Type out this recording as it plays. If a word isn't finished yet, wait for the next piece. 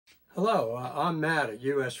Hello, I'm Matt at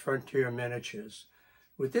U.S. Frontier Miniatures.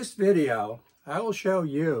 With this video, I will show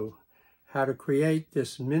you how to create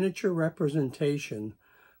this miniature representation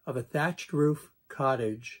of a thatched roof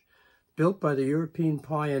cottage built by the European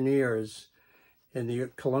pioneers in the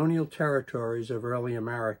colonial territories of early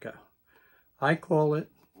America. I call it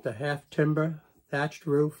the half-timber thatched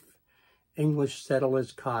roof English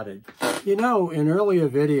settler's cottage. You know, in earlier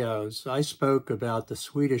videos, I spoke about the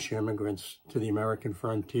Swedish immigrants to the American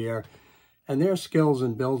frontier and their skills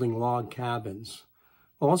in building log cabins.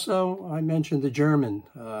 Also, I mentioned the German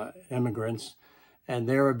immigrants and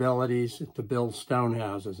their abilities to build stone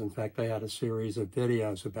houses. In fact, I had a series of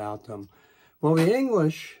videos about them. Well, the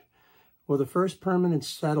English were the first permanent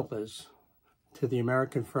settlers to the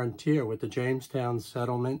American frontier with the Jamestown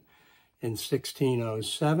settlement in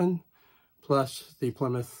 1607. Plus the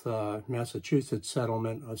Plymouth, Massachusetts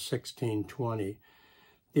settlement of 1620.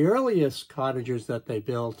 The earliest cottages that they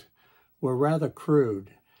built were rather crude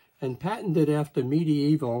and patented after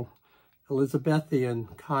medieval Elizabethan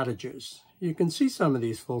cottages. You can see some of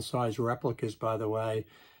these full-size replicas, by the way,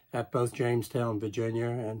 at both Jamestown, Virginia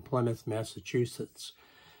and Plymouth, Massachusetts.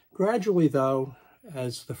 Gradually, though,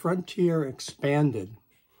 as the frontier expanded,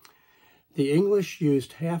 the English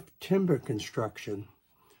used half-timber construction,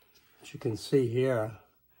 which you can see here.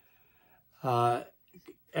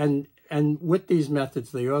 And with these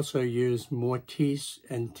methods, they also used mortise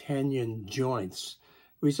and tenyon joints,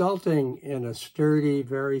 resulting in a sturdy,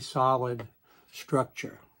 very solid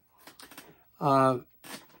structure.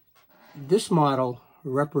 This model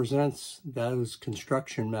represents those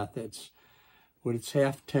construction methods with its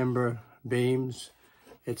half-timber beams,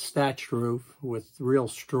 its thatched roof with real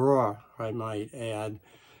straw, I might add,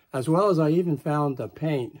 as well as I even found the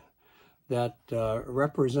paint that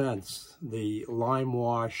represents the lime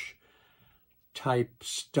wash type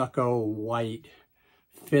stucco white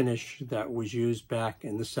finish that was used back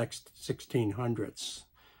in the 1600s.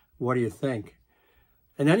 What do you think?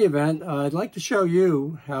 In any event, I'd like to show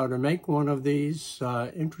you how to make one of these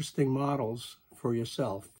interesting models for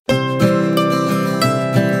yourself.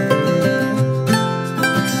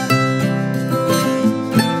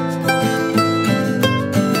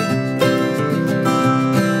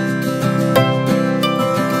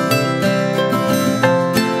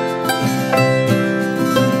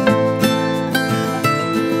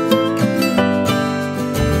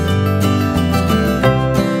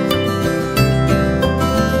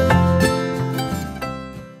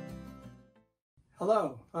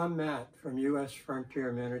 Hello, I'm Matt from U.S.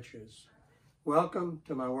 Frontier Miniatures. Welcome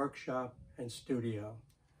to my workshop and studio.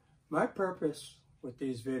 My purpose with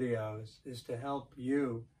these videos is to help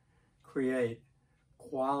you create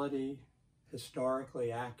quality,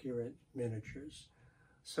 historically accurate miniatures.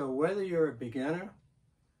 So whether you're a beginner,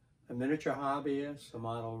 a miniature hobbyist, a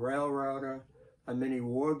model railroader, a mini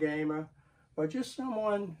wargamer, or just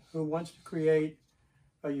someone who wants to create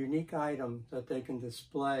a unique item that they can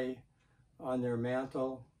display on their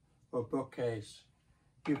mantle or bookcase,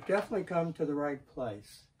 you've definitely come to the right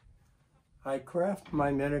place. I craft my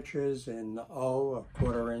miniatures in the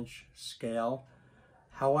 1/4" scale.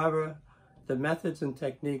 However, the methods and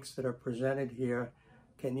techniques that are presented here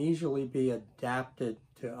can easily be adapted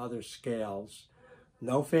to other scales.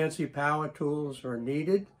 No fancy power tools are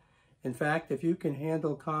needed. In fact, if you can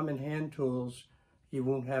handle common hand tools, you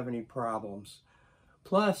won't have any problems.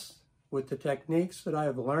 Plus, with the techniques that I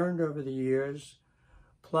have learned over the years,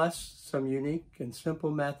 plus some unique and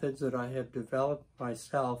simple methods that I have developed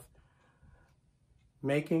myself,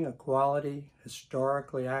 making a quality,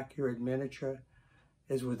 historically accurate miniature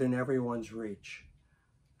is within everyone's reach.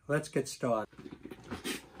 Let's get started.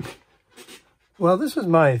 Well, this is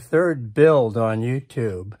my third build on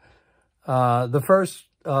YouTube. The first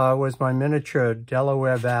was my miniature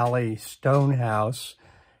Delaware Valley stone house,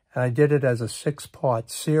 and I did it as a 6-part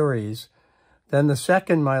series. Then the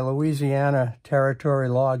second, my Louisiana Territory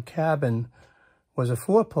log cabin, was a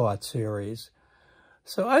 4-part series.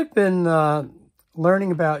 So I've been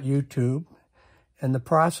learning about YouTube and the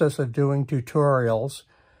process of doing tutorials.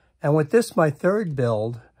 And with this, my third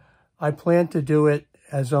build, I plan to do it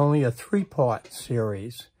as only a 3-part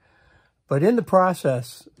series. But in the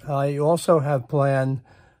process, I also have planned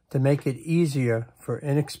to make it easier for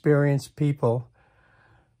inexperienced people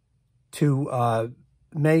to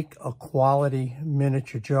make a quality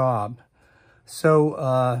miniature job. So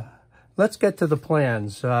let's get to the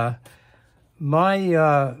plans. In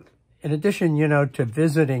addition, to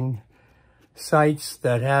visiting sites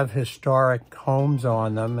that have historic homes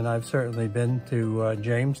on them, and I've certainly been to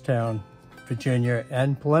Jamestown, Virginia,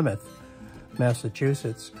 and Plymouth,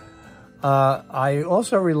 Massachusetts, I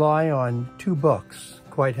also rely on 2 books.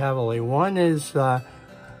 quite heavily. One is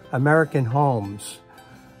American Homes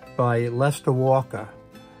by Lester Walker.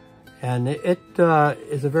 And it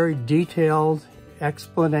is a very detailed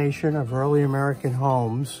explanation of early American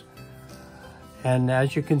homes. And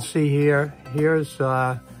as you can see here, here's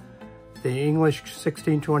the English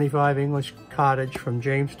 1625 English cottage from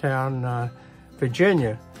Jamestown,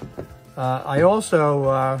 Virginia. I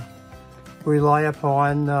also rely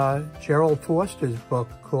upon Gerald Foster's book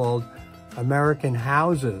called American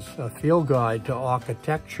Houses, a field guide to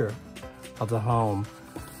architecture of the home.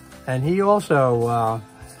 And he also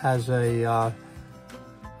has a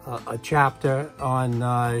chapter on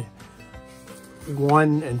 1-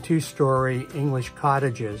 and 2-story English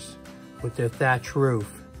cottages with their thatched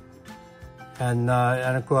roof. And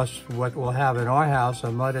of course, what we'll have in our house,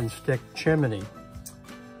 a mud and stick chimney.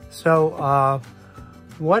 So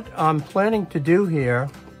what I'm planning to do here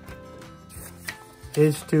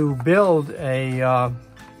is to build a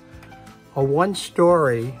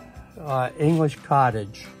 1-story English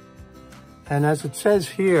cottage. And as it says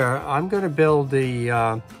here, I'm going to build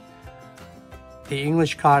the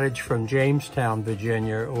English cottage from Jamestown,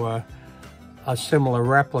 Virginia, or a similar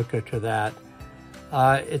replica to that.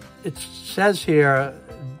 It says here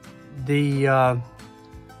the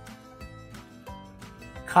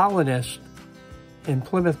colonists in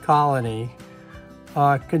Plymouth Colony,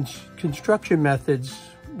 construction methods,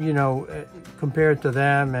 you know, compared to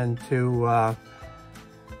them and to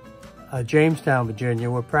Jamestown, Virginia,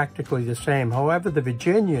 were practically the same. However, the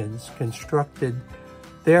Virginians constructed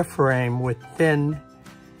their frame with thin,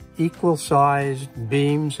 equal-sized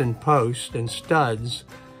beams and posts and studs,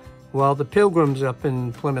 while the Pilgrims up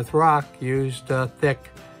in Plymouth Rock used thick,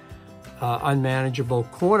 unmanageable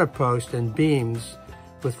corner posts and beams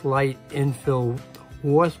with light infill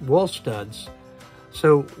wall studs.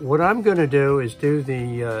 So what I'm going to do is do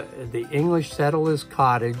the English settlers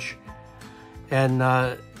cottage, and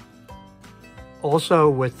also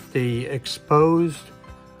with the exposed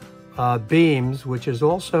beams, which is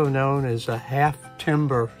also known as a half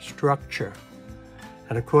timber structure,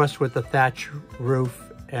 and of course with the thatch roof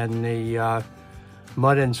and the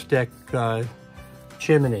mud and stick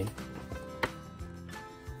chimney.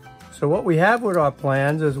 So what we have with our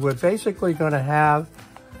plans is we're basically going to have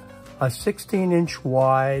a 16-inch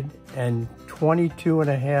wide and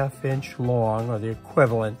 22.5-inch long, or the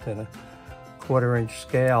equivalent in a 1/4-inch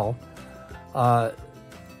scale,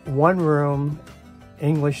 1-room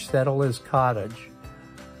English settlers cottage.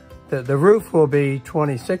 The roof will be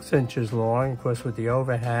 26 inches long, of course, with the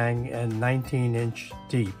overhang, and 19-inch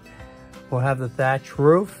deep. We'll have the thatch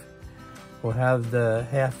roof, we'll have the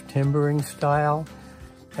half timbering style,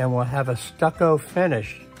 and we'll have a stucco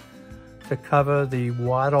finish to cover the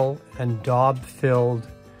wattle and daub-filled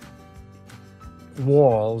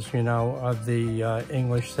walls, you know, of the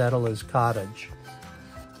English settlers cottage.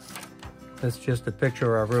 That's just a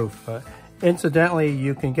picture of our roof. Incidentally,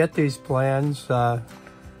 you can get these plans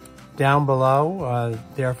down below.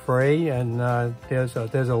 They're free, and there's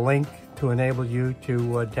a link to enable you to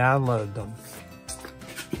download them.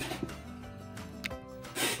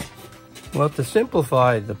 Well, to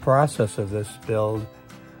simplify the process of this build,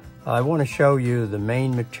 I want to show you the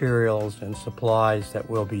main materials and supplies that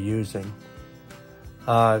we'll be using.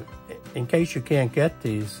 In case you can't get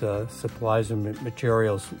these supplies and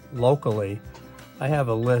materials locally, I have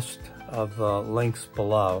a list of links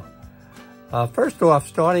below. First off,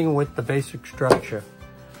 starting with the basic structure,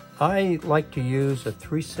 I like to use a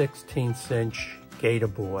 3/16-inch gator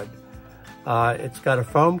board. It's got a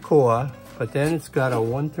foam core, but then it's got a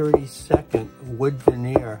 1/32 wood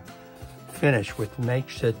veneer finish, which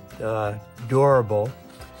makes it durable.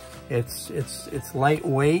 It's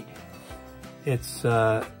lightweight, it's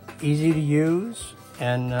easy to use,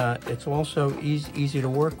 and it's also easy to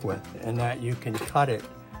work with, in that you can cut it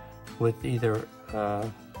with either a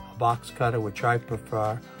box cutter, which I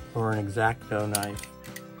prefer, or an X-Acto knife.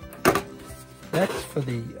 Next, for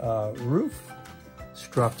the roof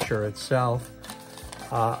structure itself,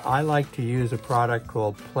 I like to use a product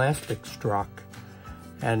called Plastic Struck,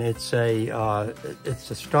 and it's a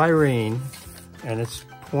styrene, and it's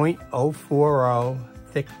 0.040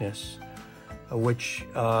 thickness, which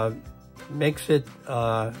makes it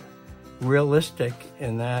realistic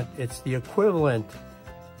in that it's the equivalent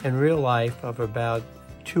in real life of about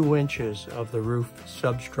 2 inches of the roof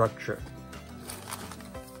substructure.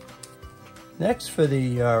 Next, for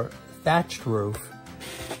the thatched roof,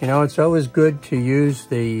 you know, it's always good to use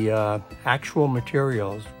the actual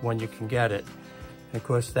materials when you can get it. And of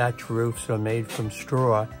course, thatched roofs are made from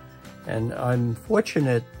straw, and I'm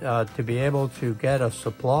fortunate to be able to get a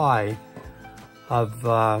supply of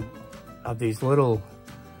these little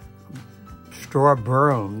straw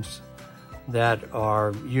brooms that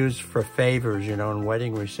are used for favors, you know, in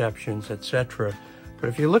wedding receptions, etc. But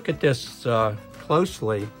if you look at this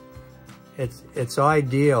closely, it's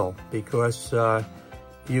ideal because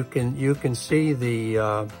you can see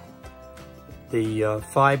the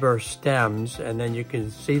fiber stems, and then you can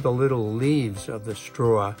see the little leaves of the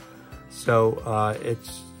straw. So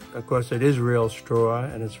of course it is real straw,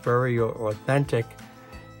 and it's very authentic.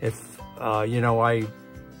 If you know, I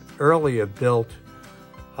earlier built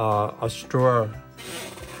a straw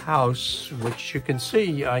house, which you can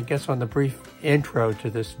see, I guess, on the brief intro to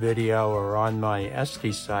this video or on my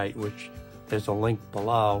SD site, which there's a link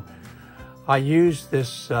below. I used this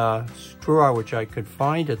straw, which I could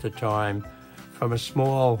find at the time, from a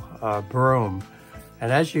small broom.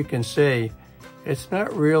 And as you can see, it's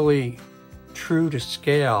not really true to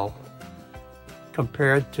scale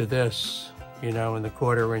compared to this, you know, in the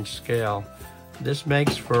 1/4-inch scale. This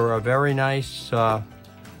makes for a very nice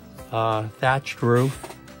thatched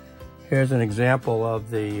roof. Here's an example of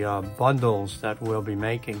the bundles that we'll be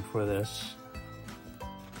making for this.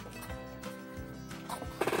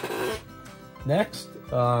 Next,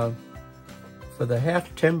 for the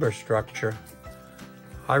half timber structure,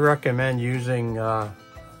 I recommend using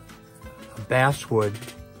basswood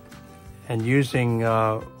and using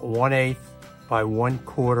 1/8 by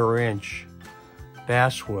 1/4 inch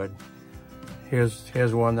basswood.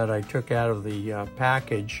 Here's one that I took out of the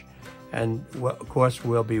package, and of course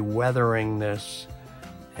we'll be weathering this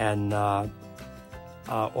and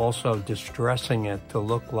also distressing it to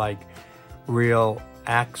look like real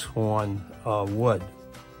axe horn wood.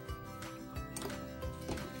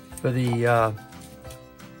 For the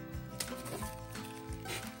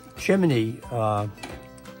chimney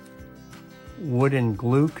wooden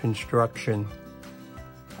glue construction,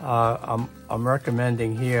 I'm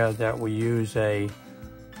recommending here that we use a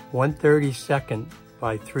 1/32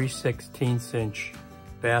 by 3/16 inch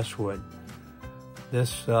basswood.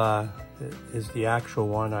 This is the actual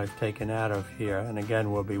one I've taken out of here, and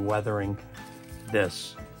again we'll be weathering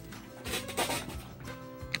this.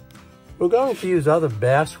 We're going to use other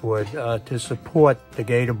basswood to support the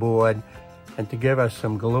gator board and to give us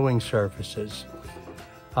some gluing surfaces.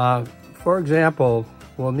 For example,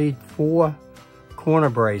 we'll need 4 corner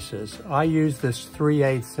braces. I use this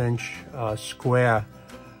 3/8 inch square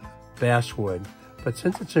basswood, but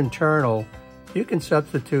since it's internal, you can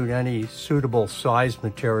substitute any suitable size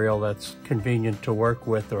material that's convenient to work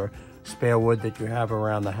with, or spare wood that you have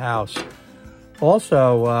around the house.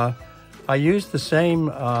 Also, I use the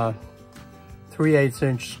same 3/8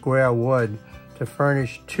 inch square wood to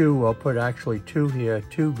furnish 2, I'll put actually 2 here,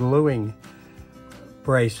 2 gluing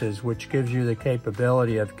braces, which gives you the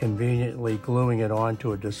capability of conveniently gluing it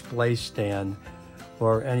onto a display stand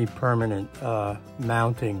or any permanent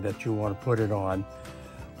mounting that you want to put it on.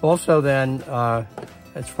 Also then,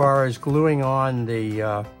 as far as gluing on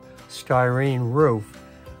the styrene roof,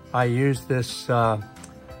 I use this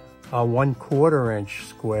 1/4 inch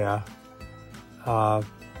square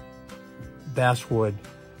basswood,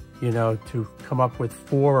 you know, to come up with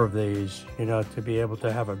 4 of these, you know, to be able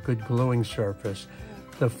to have a good gluing surface.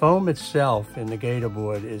 The foam itself in the gator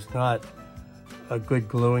board is not a good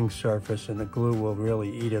gluing surface, and the glue will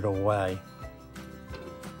really eat it away.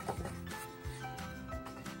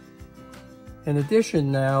 In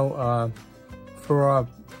addition now, for our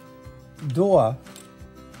door,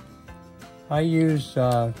 I use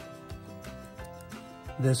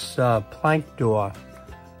this plank door,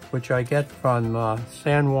 which I get from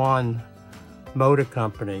San Juan Motor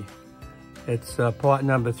Company. It's part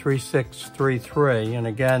number 3633, and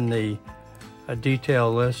again, the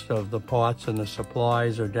detailed list of the parts and the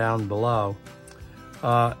supplies are down below.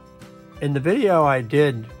 In the video I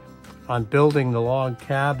did on building the log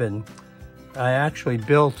cabin, I actually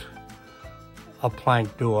built a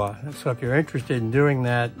plank door. So if you're interested in doing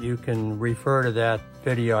that, you can refer to that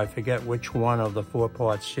video. I forget which one of the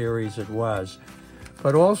 4-part series it was.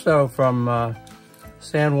 But also from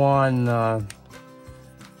San Juan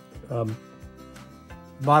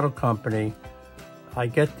Model Company, I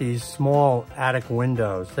get these small attic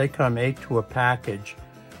windows. They come 8 to a package.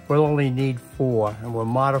 We'll only need 4, and we'll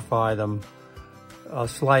modify them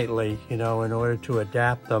slightly, you know, in order to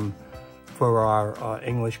adapt them for our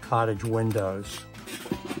English cottage windows.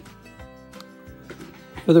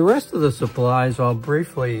 For the rest of the supplies, I'll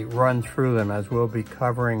briefly run through them, as we'll be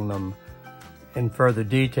covering them in further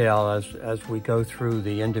detail as we go through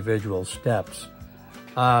the individual steps.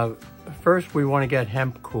 First, we want to get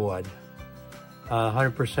hemp cord,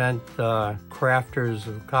 100% crafters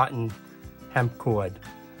of cotton hemp cord.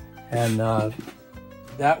 And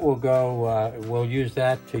that will go, we'll use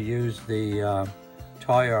that to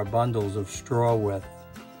tie our bundles of straw with.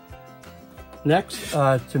 Next,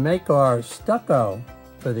 to make our stucco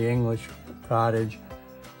for the English cottage,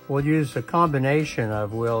 we'll use a combination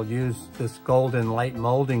of, we'll use this golden light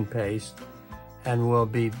molding paste, and we'll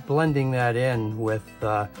be blending that in with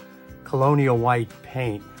colonial white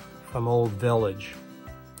paint from Old Village.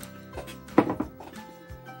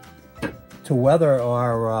 To weather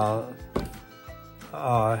our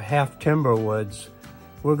half timber woods,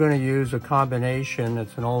 we're going to use a combination,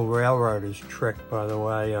 it's an old railroader's trick by the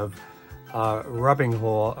way, of rubbing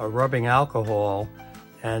alcohol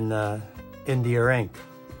and India ink.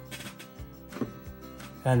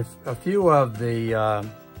 And a few of the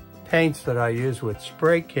paints that I use with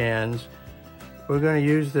spray cans, we're going to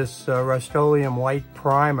use this Rust-Oleum white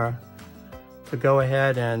primer to go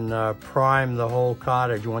ahead and prime the whole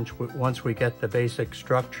cottage once we get the basic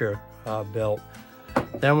structure built.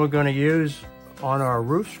 Then we're going to use, on our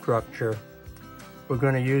roof structure, we're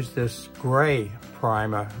going to use this gray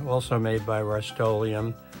primer, also made by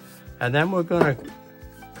Rust-Oleum. And then we're going to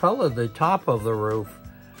color the top of the roof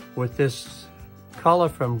with this color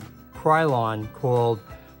from Krylon called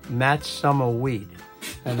Matte Summer Wheat.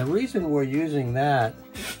 And the reason we're using that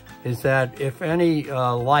is that if any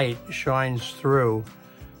light shines through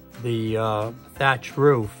the thatched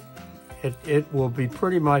roof, it will be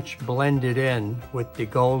pretty much blended in with the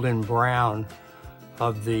golden brown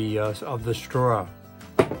of the straw.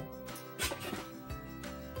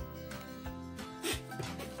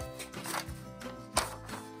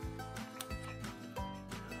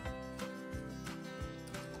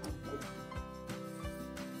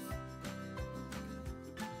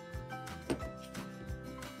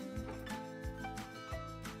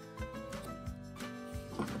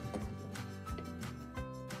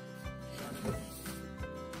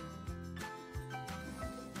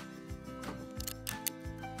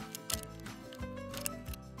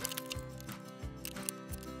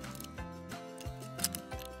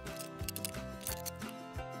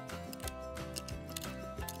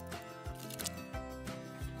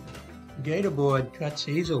 Gator board cuts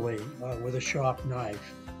easily with a sharp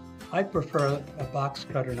knife. I prefer a box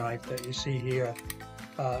cutter knife that you see here,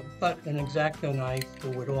 but an X-Acto knife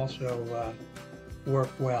would also work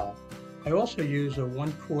well. I also use a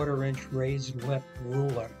 1/4 inch raised lip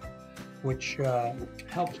ruler, which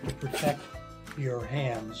helps to protect your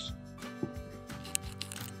hands.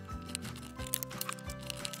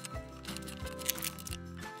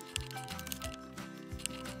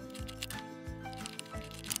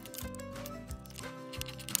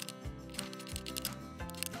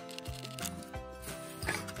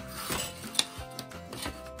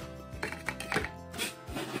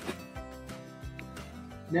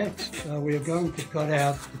 Next, we are going to cut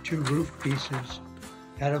out the 2 roof pieces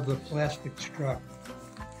out of the plastic strut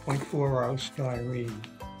 0.40 styrene.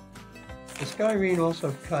 The styrene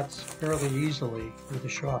also cuts fairly easily with a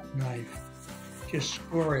sharp knife. Just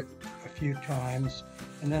score it a few times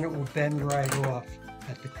and then it will bend right off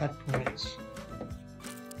at the cut points.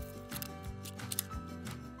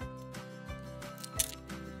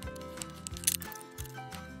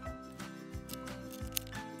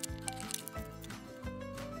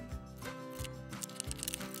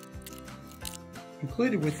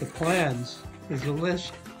 Included with the plans is a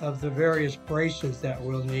list of the various braces that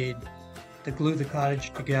we'll need to glue the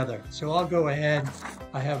cottage together. So I'll go ahead,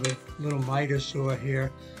 I have a little miter saw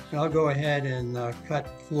here, and I'll go ahead and cut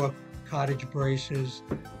 4 cottage braces,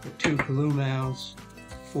 the 2 glue mounts,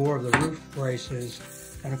 4 of the roof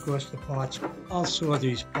braces, and of course the parts. I'll saw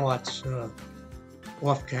these parts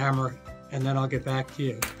off camera and then I'll get back to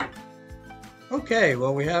you. Okay,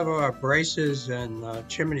 well we have our braces and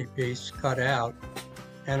chimney piece cut out.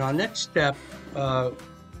 And our next step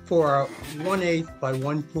for our 1/8 by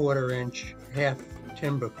 1/4 inch half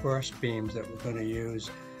timber cross beams that we're going to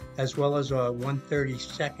use, as well as our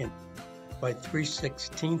 1/32 by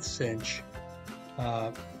 3/16 inch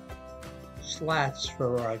slats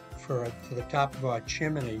for the top of our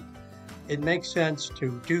chimney, it makes sense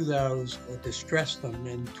to do those or distress them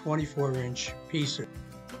in 24 inch pieces.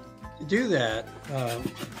 To do that,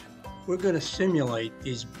 we're going to simulate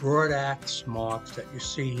these broad axe marks that you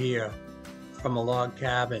see here from a log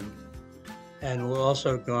cabin, and we're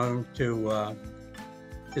also going to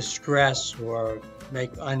distress or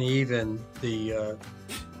make uneven the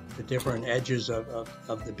different edges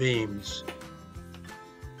of the beams.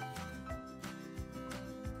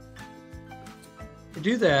 To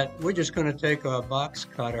do that, we're just going to take our box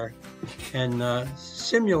cutter and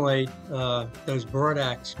simulate those broad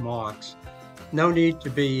axe marks. No need to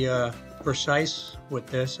be precise with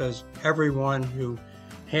this, as everyone who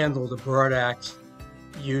handled a broad axe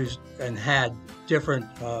used and had different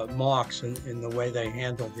marks in the way they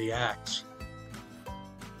handled the axe.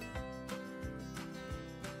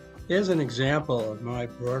 Here's an example of my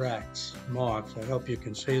broad axe marks. I hope you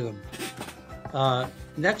can see them.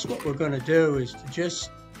 Next, what we're going to do is to just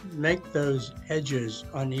make those edges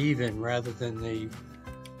uneven rather than the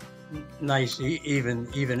nice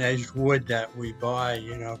even edged wood that we buy,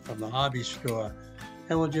 you know, from the hobby store.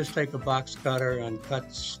 And we'll just take a box cutter and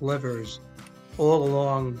cut slivers all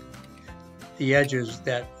along the edges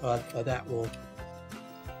that will.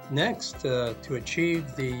 Next, to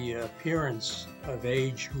achieve the appearance of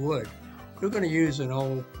aged wood, we're going to use an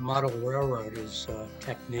old model railroader's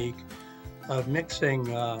technique of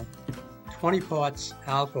mixing 20 parts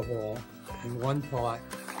alcohol and 1 part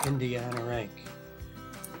Indiana ink.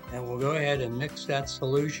 And we'll go ahead and mix that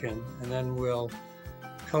solution, and then we'll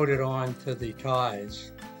coat it on to the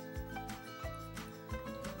ties.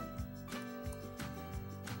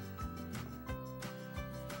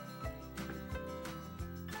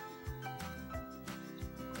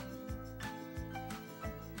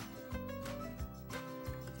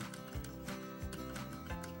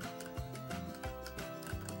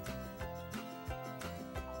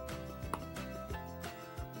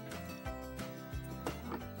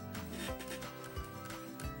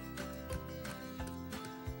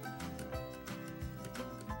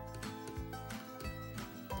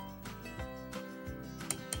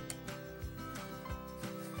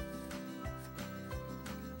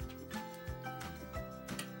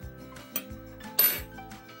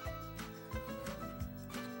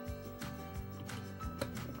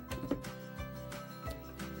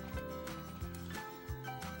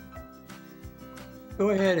 Go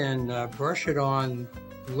ahead and brush it on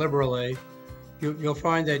liberally. You'll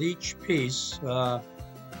find that each piece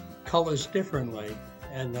colors differently,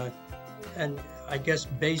 and I guess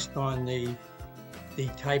based on the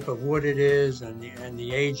type of wood it is, and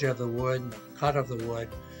the age of the wood, and the cut of the wood,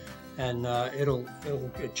 and it'll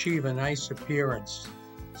achieve a nice appearance.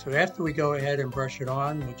 So after we go ahead and brush it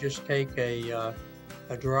on, we'll just take a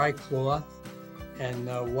dry cloth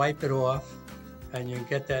and wipe it off, and you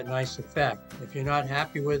get that nice effect. If you're not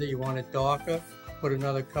happy with it, you want it darker, put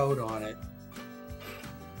another coat on it.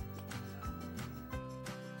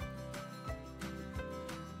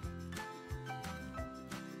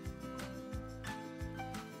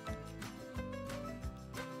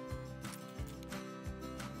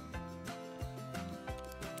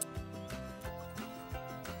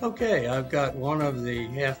 Okay, I've got one of the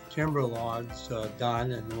half timber logs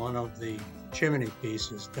done and one of the chimney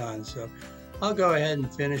pieces done, so I'll go ahead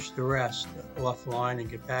and finish the rest offline and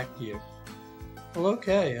get back to you. Well,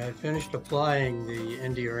 okay, I finished applying the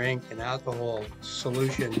India ink and alcohol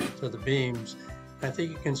solution to the beams. I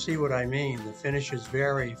think you can see what I mean. The finishes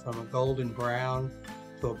vary from a golden brown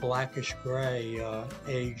to a blackish gray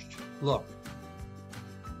aged look.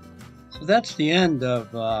 So that's the end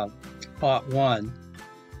of part 1.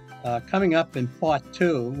 Coming up in part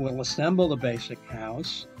 2, we'll assemble the basic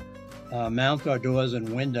house, mount our doors and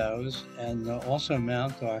windows, and also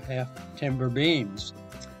mount our half timber beams.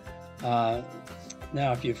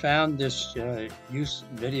 Now, if you found this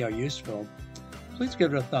video useful, please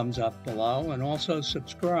give it a thumbs up below and also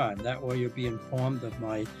subscribe. That way you'll be informed of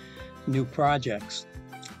my new projects.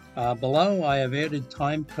 Below, I have added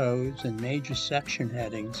time codes and major section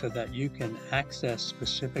headings so that you can access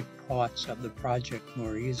specific parts of the project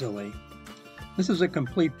more easily. This is a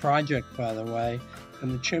complete project, by the way,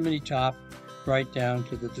 from the chimney top right down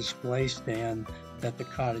to the display stand that the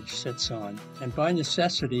cottage sits on. And by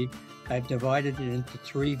necessity, I've divided it into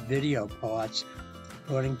 3 video parts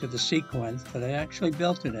according to the sequence that I actually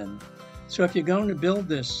built it in. So if you're going to build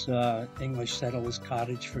this English settlers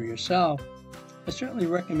cottage for yourself, I certainly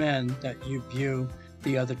recommend that you view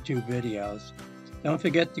the other 2 videos. Don't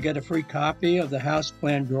forget to get a free copy of the house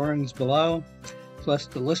plan drawings below, plus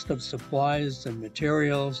the list of supplies and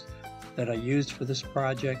materials that I used for this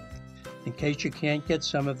project. In case you can't get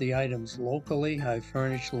some of the items locally, I've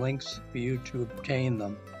furnished links for you to obtain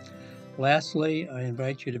them. Lastly, I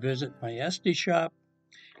invite you to visit my Etsy shop,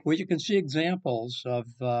 where you can see examples of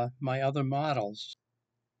my other models.